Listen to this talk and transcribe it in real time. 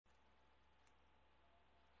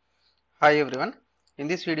Hi everyone. In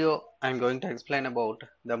this video, I am going to explain about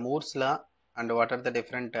the Moore's law and what are the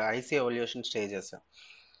different IC evolution stages.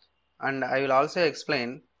 And I will also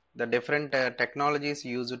explain the different technologies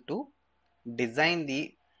used to design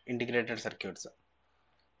the integrated circuits.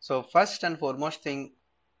 So first and foremost thing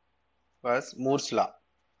was Moore's law.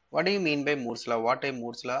 What do you mean by Moore's law? What a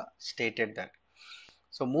Moore's law stated that?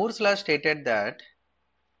 So Moore's law stated that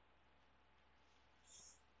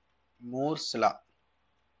Moore's law.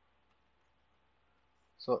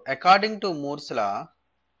 So according to Moore's law,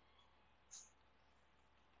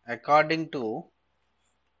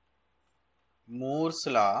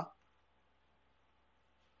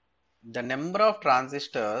 the number of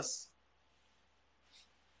transistors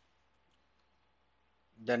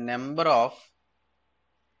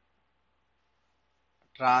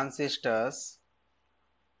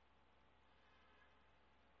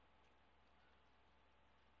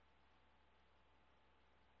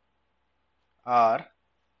are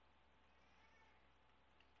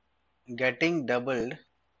getting doubled.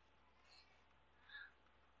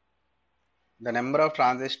 The number of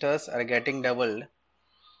transistors are getting doubled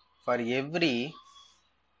for every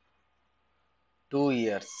 2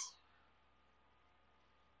 years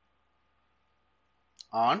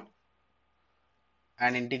on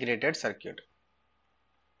an integrated circuit.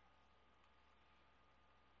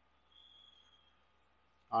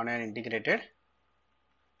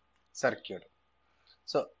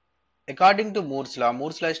 So according to Moore's law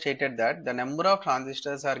stated that the number of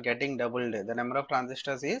transistors are getting doubled. The number of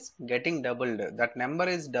transistors is getting doubled. That number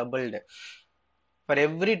is doubled for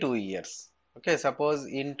every 2 years. Okay, suppose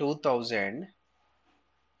in 2000,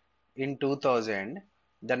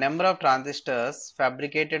 the number of transistors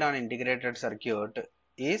fabricated on integrated circuit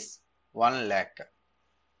is 1 lakh.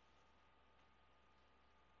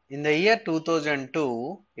 In the year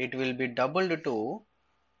 2002, it will be doubled to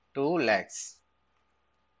 2 lakhs.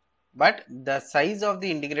 But the size of the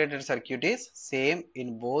integrated circuit is same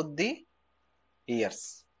in both the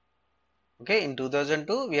years. Okay, in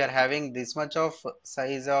 2002, we are having this much of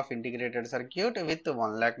size of integrated circuit with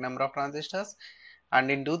 1 lakh number of transistors. And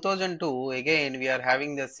in 2002, again, we are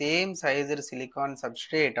having the same sized silicon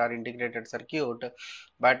substrate or integrated circuit.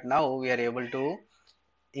 But now we are able to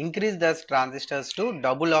increase the transistors to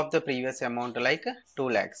double of the previous amount, like 2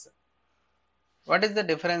 lakhs. What is the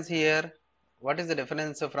difference here? What is the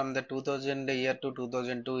difference from the 2000 year to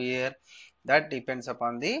 2002 year? That depends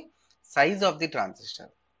upon the size of the transistor.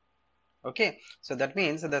 Okay, so that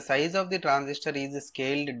means the size of the transistor is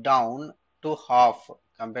scaled down to half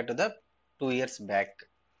compared to the 2 years back.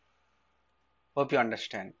 Hope you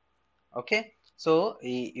understand. Okay, so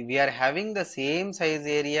we are having the same size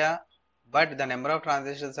area, but the number of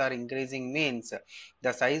transistors are increasing, means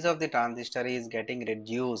the size of the transistor is getting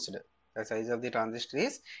reduced. The size of the transistor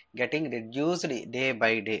is getting reduced day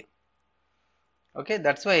by day. Okay,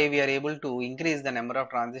 that's why we are able to increase the number of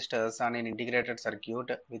transistors on an integrated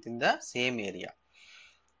circuit within the same area.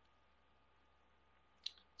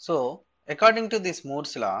 So according to this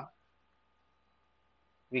Moore's law,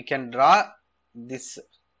 we can draw this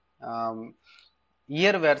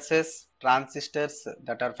year versus transistors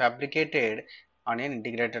that are fabricated on an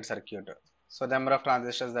integrated circuit. So the number of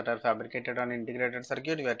transistors that are fabricated on integrated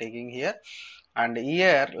circuit we are taking here, and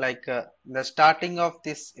year, like the starting of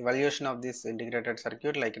this evaluation of this integrated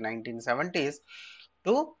circuit, like 1970s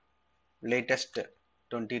to latest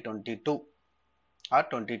 2022 or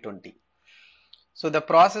 2020. So the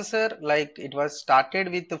processor, like it was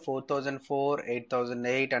started with the 4004,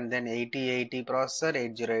 8008, and then 8080 processor,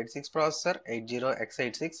 8086 processor,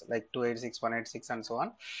 80x86, like 286, 186 and so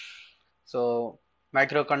on. So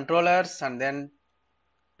microcontrollers, and then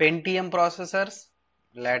Pentium processors,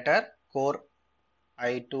 later Core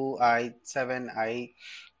i2, i7, i5,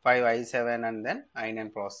 i7, and then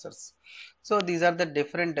i9 processors. So these are the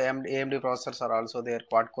different AMD processors are also there,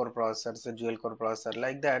 quad core processors, dual core processor.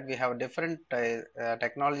 Like that, we have different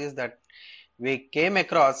technologies that we came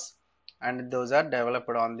across, and those are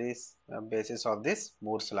developed on this basis of this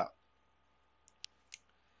Moore's law.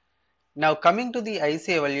 Now coming to the IC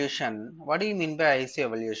evolution, what do you mean by IC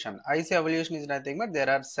evolution? IC evolution is nothing but there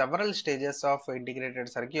are several stages of integrated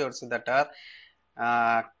circuits that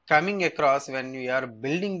are coming across when we are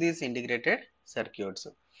building these integrated circuits.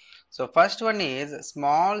 So first one is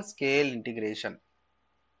small scale integration.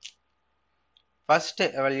 First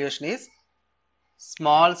evolution is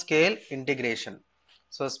small scale integration.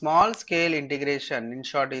 So small scale integration, in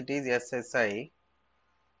short it is SSI,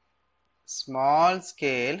 small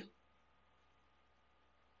scale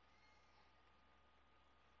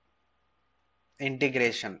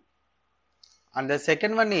integration. And the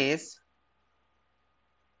second one is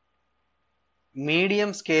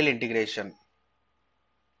medium scale integration.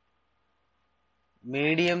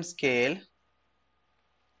 Medium scale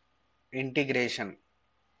integration.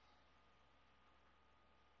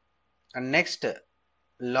 And next,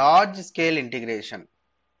 large scale integration.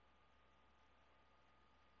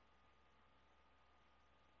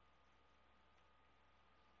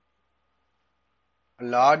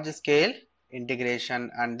 Large scale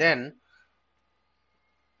integration, and then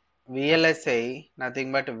VLSI,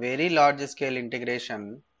 nothing but very large scale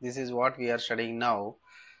integration. This is what we are studying now.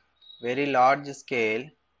 Very large scale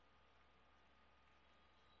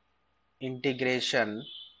integration.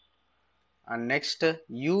 And next,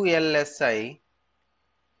 ULSI,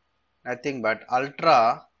 nothing but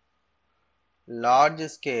ultra large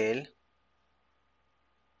scale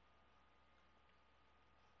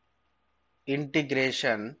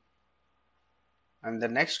integration. And the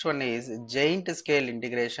next one is giant scale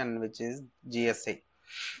integration, which is GSI.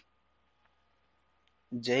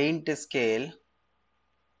 Giant scale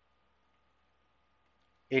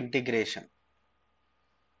integration.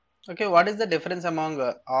 Okay, what is the difference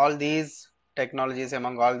among all these technologies,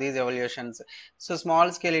 among all these evolutions? So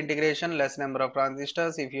small scale integration, less number of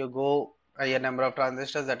transistors. If you go higher number of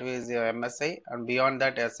transistors, that is MSI, and beyond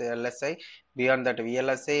that LSI, beyond that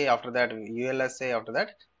VLSI, after that ULSI, after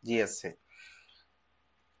that GSI.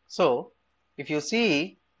 So if you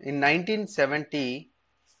see in 1970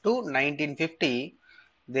 to 1950,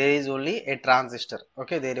 there is only a transistor.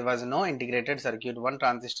 Okay, there was no integrated circuit. One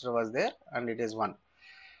transistor was there, and it is one.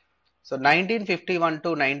 So 1951 to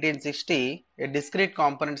 1960, a discrete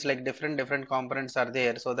components, like different components are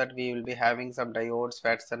there, so that we will be having some diodes,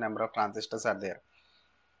 FETs, and number of transistors are there.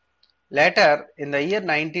 Later, in the year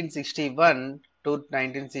 1961 to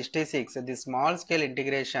 1966, the small scale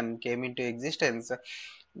integration came into existence.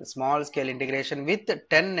 The small scale integration with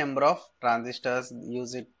 10 number of transistors.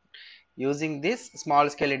 Using this small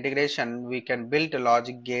scale integration, we can build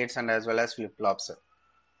logic gates and as well as flip-flops.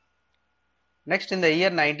 Next, in the year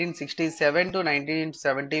 1967 to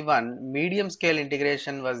 1971, medium scale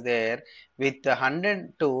integration was there with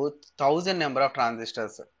 100 to 1000 number of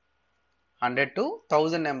transistors. 100 to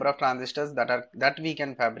 1000 number of transistors that we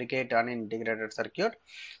can fabricate on an integrated circuit,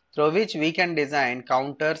 through which we can design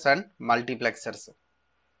counters and multiplexers.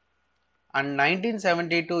 And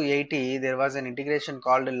 1970 to 80, there was an integration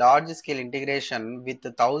called large scale integration with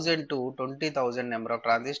 1000 to 20,000 number of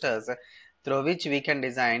transistors, through which we can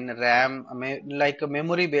design RAM, like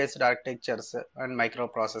memory based architectures and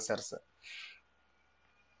microprocessors.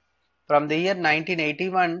 From the year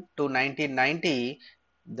 1981 to 1990,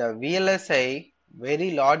 the VLSI,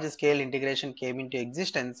 very large scale integration, came into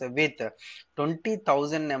existence with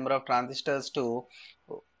 20,000 number of transistors to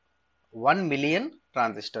 1 million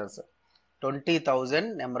transistors.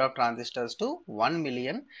 20,000 number of transistors to 1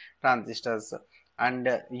 million transistors. And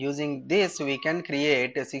using this, we can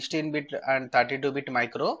create 16-bit and 32-bit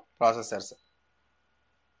microprocessors.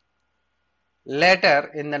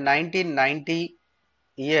 Later, in the 1990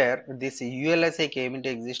 year, this ULSI came into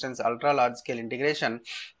existence, ultra large scale integration.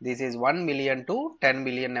 This is 1 million to 10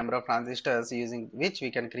 million number of transistors, using which we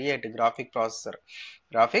can create a graphic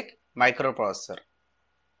microprocessor.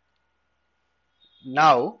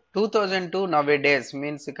 Now 2002 nowadays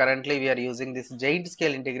means currently we are using this giant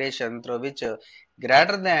scale integration, through which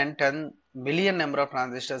greater than 10 million number of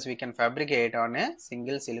transistors we can fabricate on a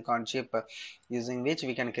single silicon chip, using which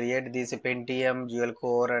we can create these Pentium, dual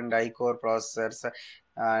core and I-core processors,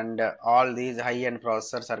 and all these high-end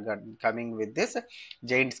processors are coming with this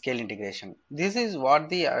giant scale integration. This is what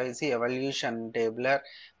the IC evolution tabular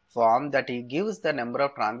form, that it gives the number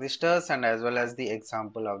of transistors and as well as the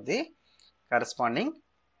example of the corresponding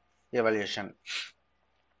evolution.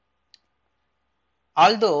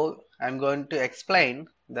 Although I am going to explain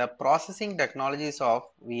the processing technologies of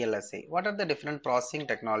VLSI. What are the different processing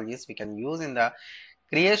technologies we can use in the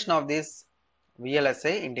creation of these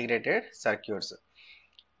VLSI integrated circuits?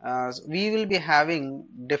 We will be having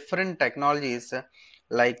different technologies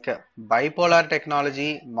like bipolar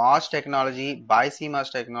technology, MOS technology,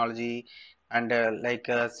 BiCMOS technology, and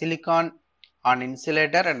silicon on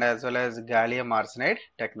insulator and as well as gallium arsenide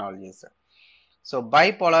technologies. So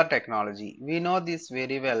bipolar technology, we know this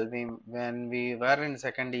very well. When we were in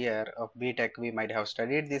second year of BTech, we might have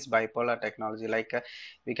studied this bipolar technology.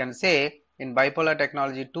 We can say in bipolar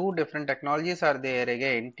technology, two different technologies are there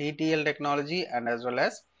again, TTL technology and as well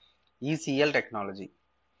as ECL technology.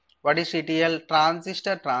 What is TTL?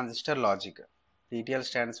 Transistor logic. TTL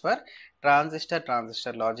stands for transistor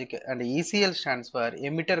logic, and ECL stands for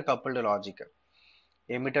emitter coupled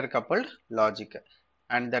logic.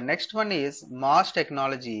 And the next one is MOS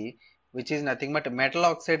technology. which is nothing but metal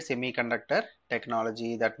oxide semiconductor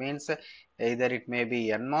technology. That means either it may be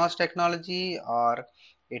NMOS technology, or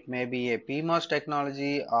it may be a PMOS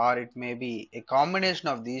technology, or it may be a combination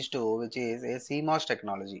of these two, which is a CMOS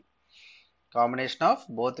technology. Combination of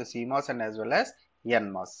both the CMOS and as well as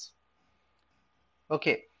NMOS.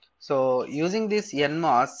 Okay, so using this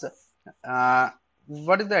NMOS,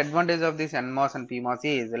 what is the advantage of this NMOS and PMOS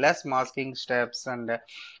is less masking steps and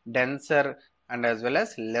denser and as well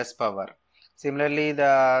as less power. Similarly,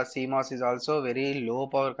 the CMOS is also very low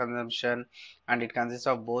power consumption, and it consists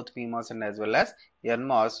of both PMOS and as well as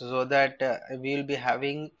NMOS, so that we will be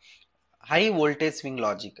having high voltage swing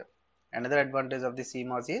logic. Another advantage of the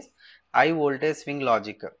CMOS is high voltage swing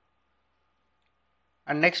logic.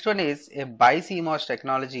 And next one is a bi-CMOS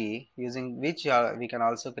technology, using which we can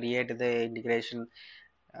also create the integration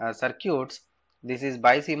circuits. This is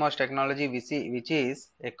bi-CMOS technology, which is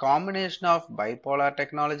a combination of bipolar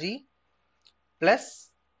technology plus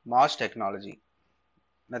MOS technology,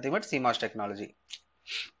 nothing but CMOS technology.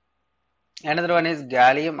 Another one is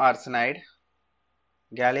gallium arsenide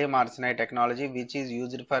technology, which is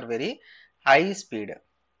used for very high speed,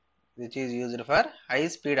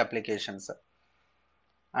 applications.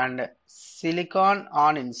 And silicon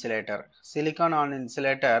on insulator, silicon on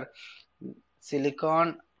insulator,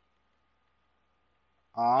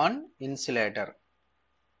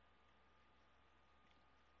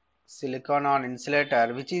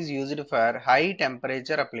 which is used for high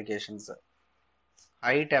temperature applications.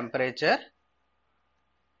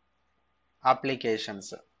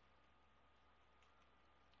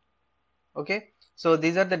 Okay, so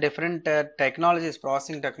these are the different technologies,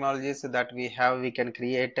 processing technologies that we have. We can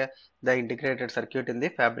create the integrated circuit in the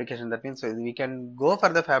fabrication. That means we can go for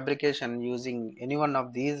the fabrication using any one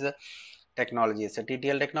of these technologies: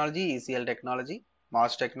 TTL technology, ECL technology,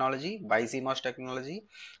 MOS technology, bi-CMOS technology,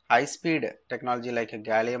 high speed technology like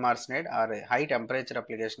gallium arsenide, or high temperature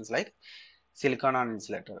applications like silicon on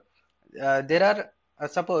insulator. There are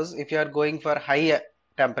suppose if you are going for high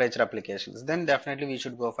temperature applications, then definitely we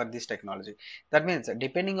should go for this technology. That means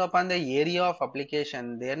depending upon the area of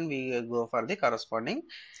application, then we go for the corresponding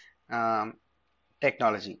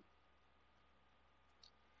technology.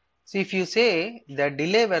 So if you say the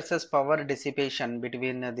delay versus power dissipation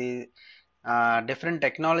between the different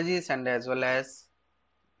technologies and as well as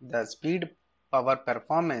the speed power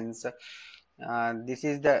performance, this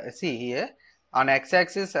is the, see here on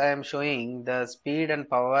x-axis I am showing the speed and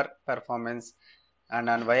power performance, and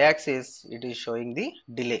on y-axis it is showing the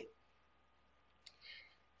delay.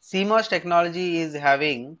 CMOS technology is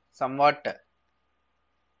having somewhat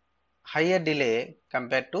higher delay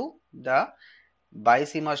compared to the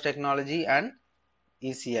bi-CMOS technology and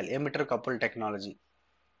ECL, emitter coupled technology.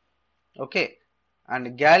 Okay,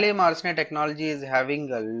 and gallium arsenide technology is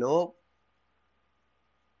having a low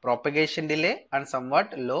propagation delay and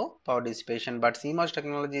somewhat low power dissipation, but CMOS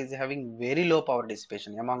technology is having very low power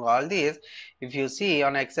dissipation. Among all these, if you see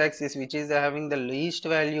on x-axis, which is having the least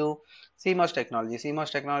value, CMOS technology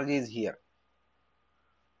is here.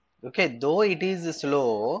 Okay, though it is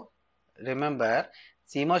slow, remember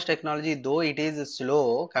CMOS technology, though it is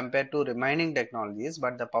slow compared to remaining technologies,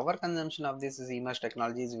 but the power consumption of this CMOS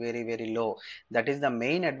technology is very low. That is the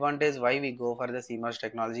main advantage why we go for the CMOS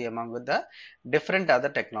technology among with the different other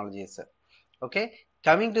technologies. Okay,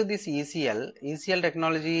 coming to this ECL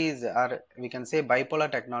technology is, or we can say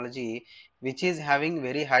bipolar technology, which is having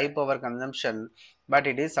very high power consumption, but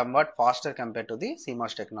it is somewhat faster compared to the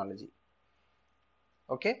CMOS technology.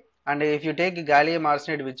 Okay, and if you take gallium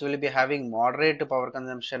arsenide, which will be having moderate power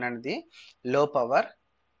consumption and the low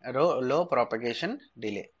propagation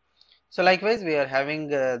delay. So likewise we are having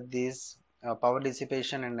this power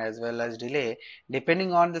dissipation and as well as delay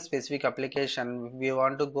depending on the specific application. If we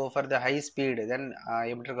want to go for the high speed, then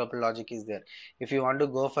emitter coupled logic is there. If you want to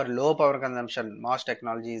go for low power consumption, MOS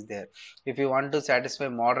technology is there. If you want to satisfy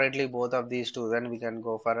moderately both of these two, then we can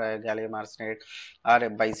go for a gallium arsenide or a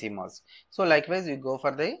bi-CMOS. So likewise we go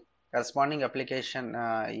for the corresponding application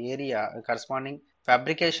area, corresponding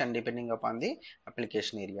fabrication depending upon the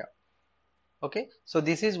application area. Okay, so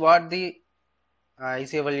this is what the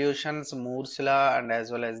IC evolutions, Moore's law, and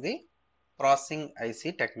as well as the processing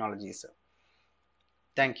IC technologies.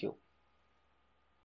 Thank you.